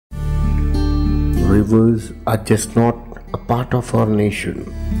rivers are just not a part of our nation,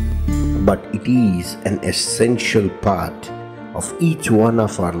 but it is an essential part of each one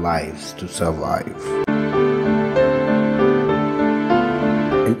of our lives to survive.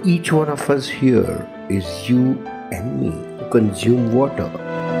 And each one of us here is you and me who consume water.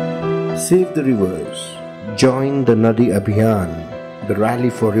 Save the rivers. Join the Nadi Abhiyan, the Rally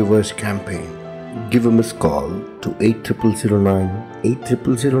for Rivers campaign. Give a missed call to 8009.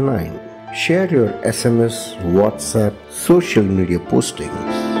 Share your SMS, WhatsApp, social media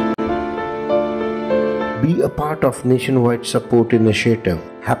postings. Be a part of nationwide support initiative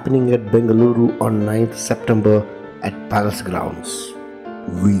happening at Bengaluru on 9th September at Palace Grounds.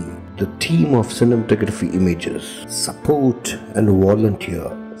 We, the team of cinematography images, support and volunteer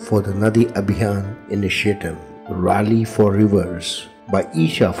for the Nadi Abhiyan initiative, Rally for Rivers by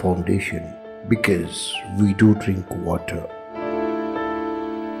Isha Foundation, because we do drink water.